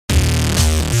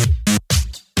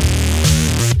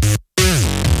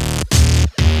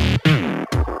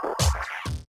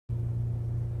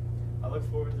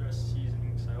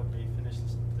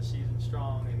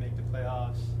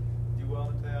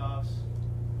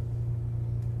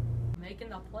making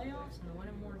the playoffs and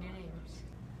winning more games.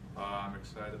 I'm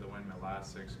excited to win my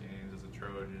last 6 games as a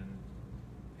Trojan,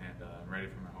 and I'm ready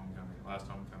for my last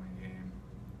homecoming game,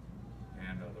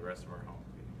 and the rest of our home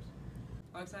games.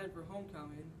 I'm excited for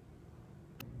homecoming.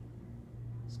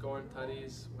 Scoring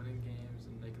tutties, winning games,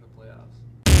 and making the playoffs.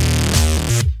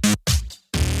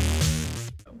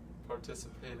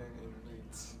 Participating in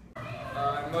meets.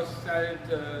 I'm most excited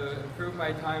to improve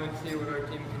my time and see what our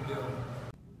team can do.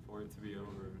 For it to be over.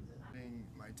 Spending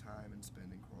my time and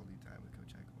spending quality time with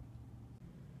Coach Eckel.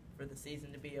 For the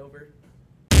season to be over.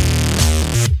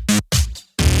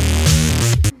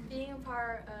 Being a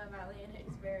part of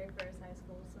Atlantic's very first high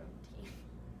school swim team.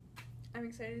 I'm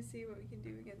excited to see what we can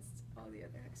do against all the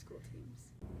other high school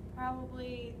teams.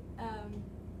 Probably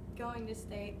going to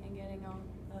state and getting on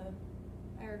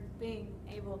or being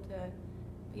able to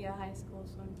be a high school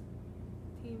swim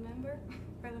team member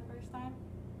for the first time.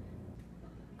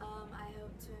 I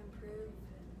hope to improve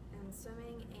in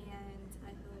swimming, and I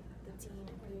hope the team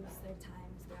improves their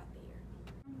times throughout the year.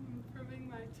 Improving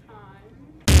my time.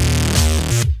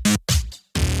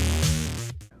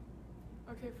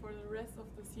 Okay, for the rest of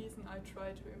the season I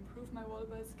try to improve my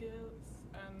volleyball skills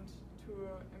and to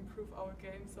improve our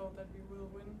game so that we will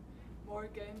win more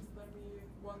games than we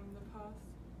won in the past.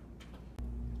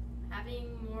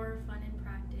 Having more fun in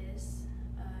practice,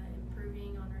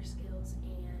 improving on our skills,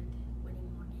 and winning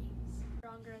more games.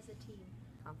 Stronger as a team.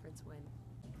 Conference win.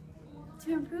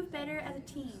 To improve better as a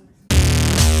team.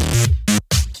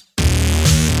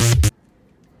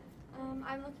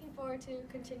 I'm looking forward to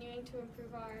continuing to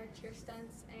improve our cheer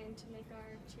stunts and to make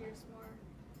our cheers more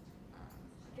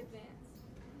advanced.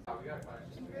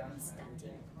 Improving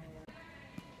stunting.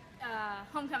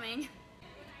 Homecoming.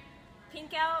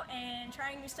 Pink out and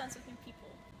trying new stunts with new people.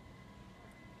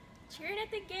 Cheering at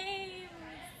the game.